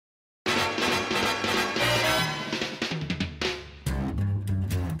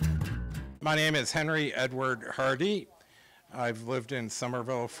My name is Henry Edward Hardy. I've lived in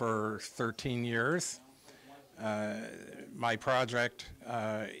Somerville for 13 years. My project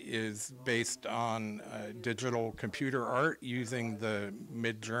is based on digital computer art using the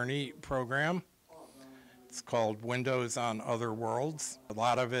Midjourney program. It's called Windows on Other Worlds. A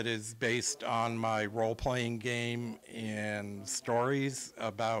lot of it is based on my role-playing game and stories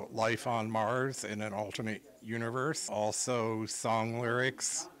about life on Mars in an alternate universe. Also song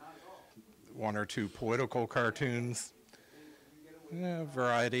lyrics, one or two political cartoons, a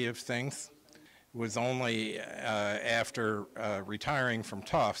variety of things. It was only after retiring from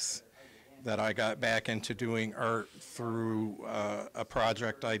Tufts that I got back into doing art through a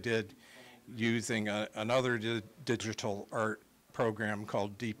project I did using another digital art program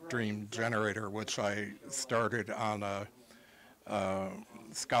called Deep Dream Generator, which I started on a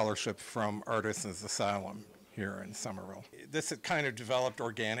scholarship from Artisans Asylum here in Somerville. This had kind of developed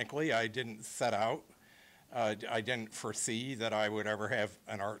organically. I didn't set out. I didn't foresee that I would ever have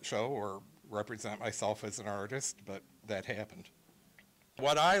an art show or represent myself as an artist, but that happened.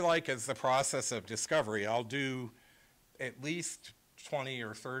 What I like is the process of discovery. I'll do at least 20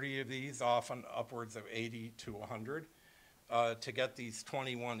 or 30 of these, often upwards of 80 to 100. To get these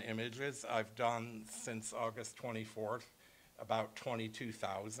 21 images, I've done since August 24th about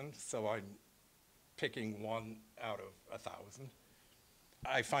 22,000, so I'm picking one out of 1,000.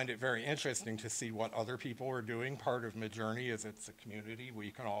 I find it very interesting to see what other people are doing. Part of Midjourney is it's a community. We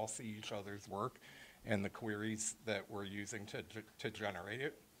can all see each other's work and the queries that we're using to generate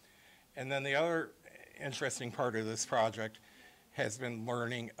it. And then the other interesting part of this project has been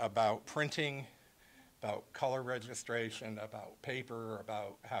learning about printing, about color registration, about paper,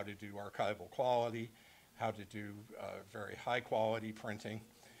 about how to do archival quality, how to do very high quality printing.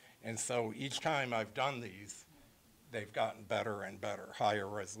 And so each time I've done these, they've gotten better and better, higher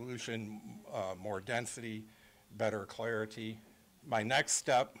resolution, more density, better clarity. My next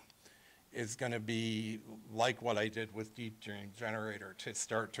step is going to be like what I did with Deep Dream Generator, to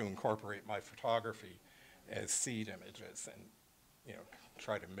start to incorporate my photography as seed images and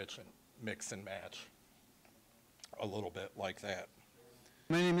try to mix and match a little bit like that.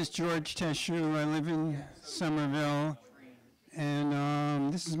 My name is George Teshu. I live in Somerville,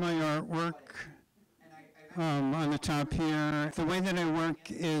 and this is my artwork. On the top here, the way that I work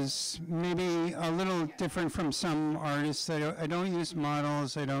is maybe a little different from some artists. I don't use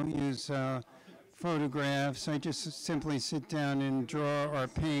models, I don't use photographs. I just simply sit down and draw or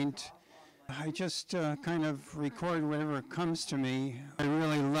paint. I just kind of record whatever comes to me. I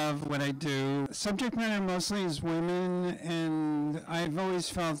really love what I do. Subject matter mostly is women, and I've always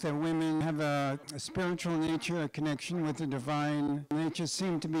felt that women have a spiritual nature, a connection with the divine. They just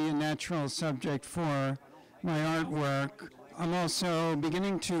seem to be a natural subject for my artwork. I'm also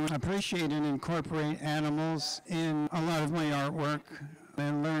beginning to appreciate and incorporate animals in a lot of my artwork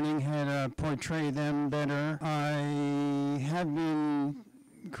and learning how to portray them better. I have been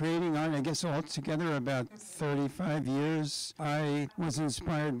creating art, I guess, altogether about 35 years. I was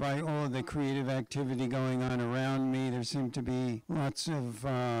inspired by all of the creative activity going on around me. There seemed to be lots of,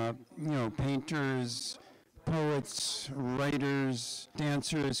 painters, poets, writers,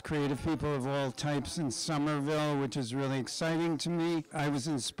 dancers, creative people of all types in Somerville, which is really exciting to me. I was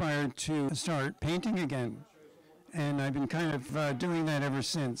inspired to start painting again, and I've been kind of doing that ever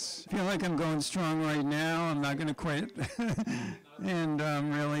since. I feel like I'm going strong right now. I'm not going to quit. And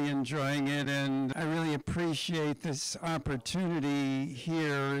I'm really enjoying it, and I really appreciate this opportunity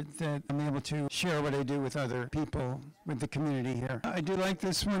here that I'm able to share what I do with other people, with the community here. I do like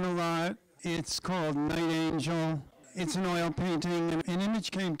this one a lot. It's called Night Angel. It's an oil painting. An image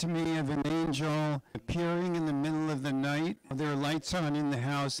came to me of an angel appearing in the middle of the night. There are lights on in the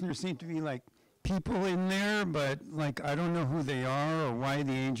house, and there seem to be like people in there, but I don't know who they are or why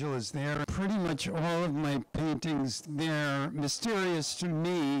the angel is there. Pretty much all of my paintings, they're mysterious to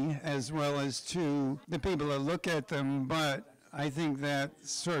me as well as to the people that look at them, but I think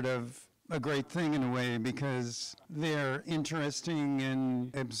that's sort of a great thing in a way because they're interesting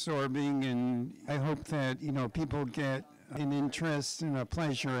and absorbing, and I hope that people get an interest and a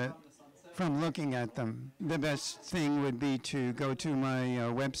pleasure from looking at them. The best thing would be to go to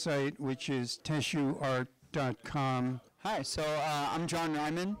my website, which is teshuart.com. Hi, so I'm John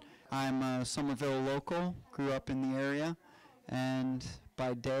Ruymann. I'm a Somerville local, grew up in the area, and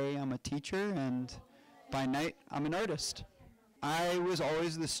by day I'm a teacher, and by night I'm an artist. I was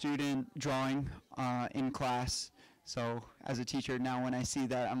always the student drawing in class, so as a teacher now when I see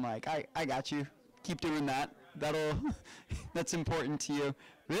that, I'm like, I got you. Keep doing that. That's important to you.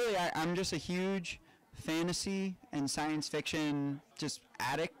 Really, I'm just a huge fantasy and science fiction just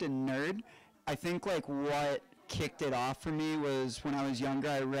addict and nerd. I think like what kicked it off for me was when I was younger,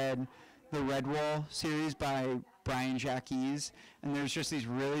 I read the Redwall series by Brian Jacques, and there's just these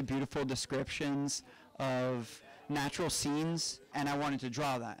really beautiful descriptions of natural scenes, and I wanted to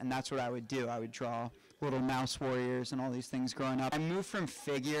draw that, and that's what I would do. I would draw little mouse warriors and all these things growing up. I moved from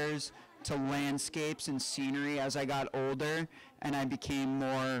figures to landscapes and scenery as I got older, and I became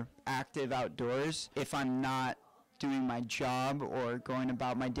more active outdoors. If I'm not doing my job or going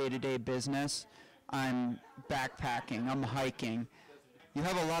about my day-to-day business, I'm backpacking, I'm hiking. You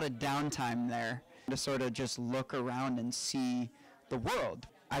have a lot of downtime there to sort of just look around and see the world.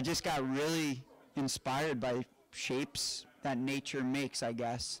 I just got really inspired by shapes that nature makes, I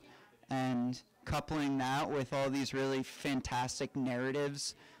guess, and coupling that with all these really fantastic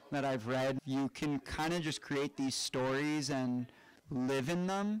narratives that I've read, you can kind of just create these stories and live in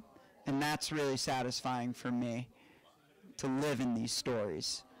them, and that's really satisfying for me, to live in these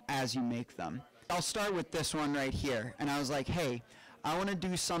stories as you make them. I'll start with this one right here, and I was like, hey, I want to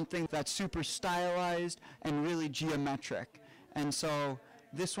do something that's super stylized and really geometric, and so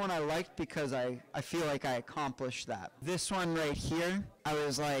this one I liked because I feel like I accomplished that. This one right here, I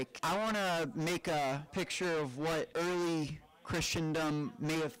was like, I want to make a picture of what early Christendom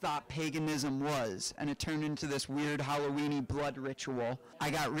may have thought paganism was, and it turned into this weird Halloweeny blood ritual.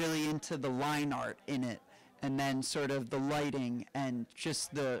 I got really into the line art in it, and then sort of the lighting and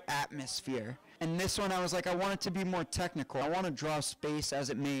just the atmosphere. And this one I was like, I want it to be more technical. I want to draw space as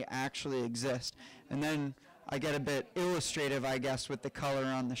it may actually exist. And then I get a bit illustrative, I guess, with the color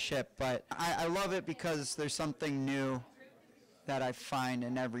on the ship, but I love it because there's something new that I find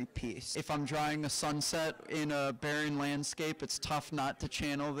in every piece. If I'm drawing a sunset in a barren landscape, it's tough not to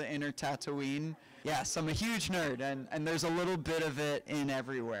channel the inner Tatooine. Yes, I'm a huge nerd, and there's a little bit of it in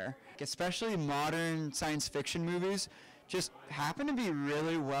everywhere. Especially modern science fiction movies just happen to be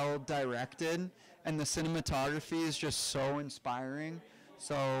really well directed, and the cinematography is just so inspiring.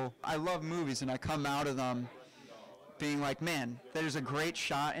 So I love movies, and I come out of them being like, man, there's a great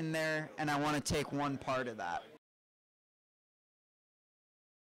shot in there, and I want to take one part of that.